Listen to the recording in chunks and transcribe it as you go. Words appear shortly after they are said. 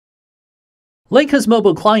Linkus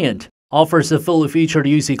Mobile Client offers a fully featured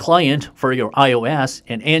UC client for your iOS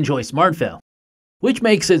and Android smartphone, which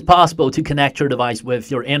makes it possible to connect your device with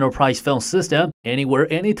your enterprise phone system anywhere,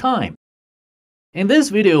 anytime. In this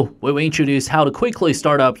video, we will introduce how to quickly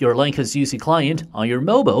start up your Linkus UC client on your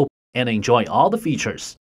mobile and enjoy all the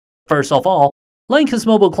features. First of all, Linkus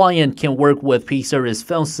Mobile Client can work with P-Series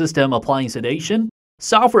Phone System Appliance Edition,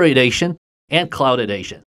 Software Edition, and Cloud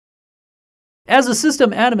Edition. As a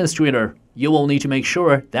system administrator, you will need to make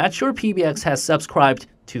sure that your PBX has subscribed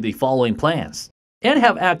to the following plans and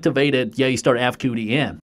have activated Yaestar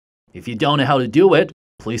FQDM. If you don't know how to do it,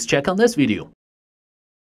 please check on this video.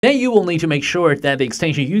 Then you will need to make sure that the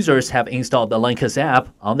extension users have installed the Linkus app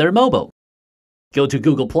on their mobile. Go to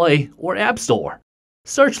Google Play or App Store,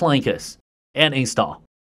 search Linkus, and install.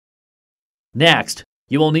 Next,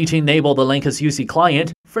 you will need to enable the Linkus UC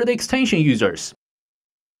client for the extension users.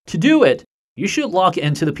 To do it, you should log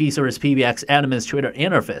into the P-Series PBX Administrator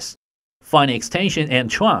interface, find extension and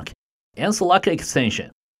trunk, and select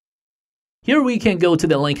extension. Here we can go to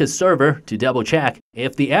the Linkus server to double-check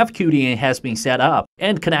if the FQDM has been set up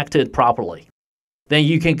and connected properly. Then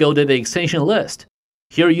you can go to the extension list.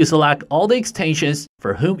 Here you select all the extensions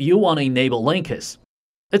for whom you want to enable Linkus.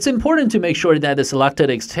 It's important to make sure that the selected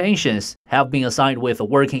extensions have been assigned with a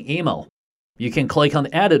working email. You can click on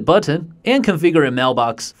the Edit button and configure a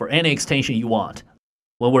mailbox for any extension you want.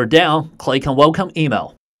 When we're done, click on Welcome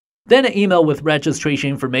Email. Then an email with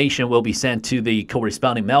registration information will be sent to the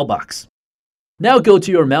corresponding mailbox. Now go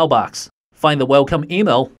to your mailbox, find the Welcome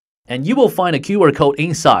Email, and you will find a QR code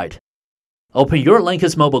inside. Open your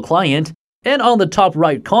Linkus Mobile Client, and on the top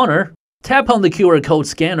right corner, tap on the QR code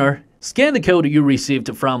scanner, scan the code you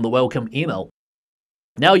received from the Welcome Email.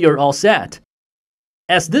 Now you're all set.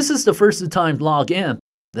 As this is the first time log in,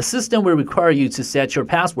 the system will require you to set your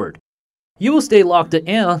password. You will stay logged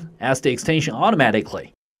in as the extension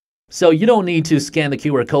automatically, so you don't need to scan the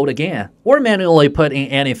QR code again or manually put in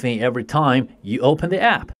anything every time you open the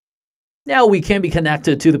app. Now we can be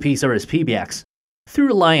connected to the P-Series PBX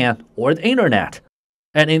through LAN or the internet,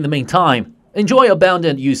 and in the meantime, enjoy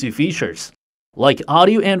abundant UC features like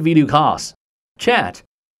audio and video calls, chat,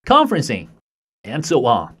 conferencing, and so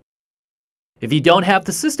on. If you don't have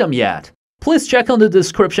the system yet, please check on the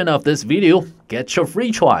description of this video, get your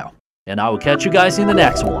free trial, and I will catch you guys in the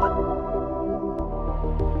next one.